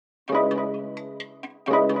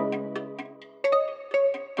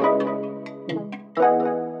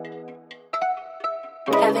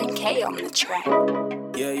Boy on the track.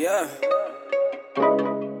 Yeah, yeah.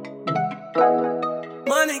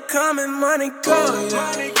 Money coming, money go, yeah.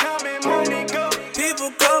 Money coming, money go.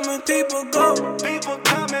 People coming, people go. People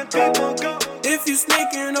coming, people go. If you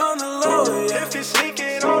sneaking on the low, yeah. If you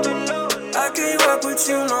sneaking on the low, I can't rock with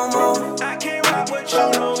you no more. I can't rock with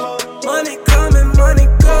you no more. Money coming, money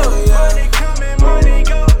go, yeah. Money coming, money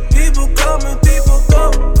go. People coming, people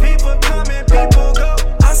go. People coming, people go.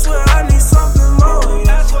 I swear I need something more, yeah.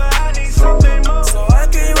 That's why I need something more. So I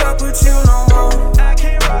can't rock with you no more. I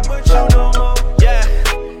can't rock with you no more. Yeah,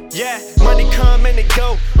 yeah, money come and it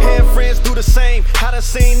go. And friends do the same. I done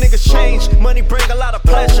seen niggas change. Money bring a lot of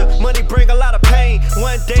pleasure. Money bring a lot of pain.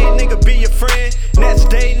 One day nigga be your friend. Next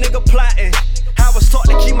day nigga plotting. I was taught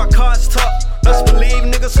to keep my cards tucked. Best believe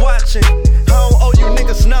niggas watching. I don't owe you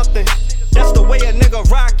niggas nothing. That's the way a nigga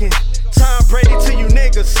rockin'. Tom Brady to you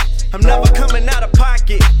niggas. I'm never coming out of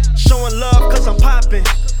pocket. Showing love cause I'm poppin'.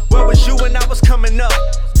 Where was you when I was coming up?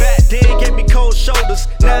 Back then gave me cold shoulders.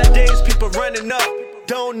 Nowadays people running up.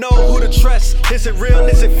 Don't know who to trust. Is it real?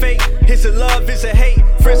 Is it fake? Is it love? Is it hate?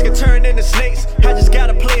 Friends can turn into snakes. I just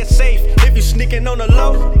gotta play it safe. If you sneaking on the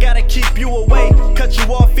low, gotta keep you away. Cut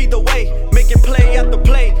you off either way. Make it play after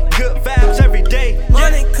play. Good vibes every day.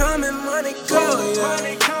 Money coming, money go, yeah.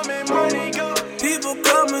 Money coming, money go. People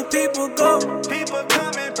coming, people go. People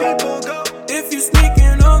coming, people go. If you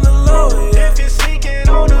sneaking on the low, yeah. If you're sneaking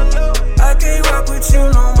on the low, I can't rock with you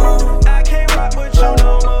no more. I can't rock with you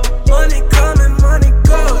no more. Money coming, money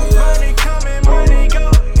go, yeah. Money coming, money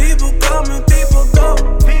go. People coming, people go.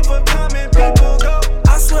 People coming, people go.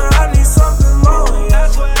 I swear I need something more, yeah.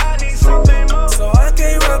 That's why I need something more. So I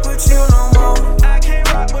can't rock with you no more. I can't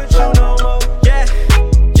rock with you no more. Yeah,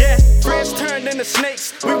 yeah. Friends turned into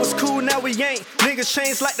snakes. We was cool, now we ain't. Niggas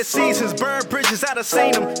change like the seasons. Burn bridges, I done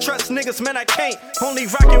seen them. Trust niggas, man, I can't. Only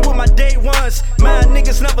rockin' with my day ones. My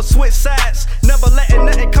niggas never switch sides. Never letting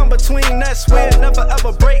nothing come between us. We'll never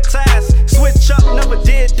ever break ties. Switch up, never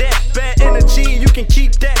did that.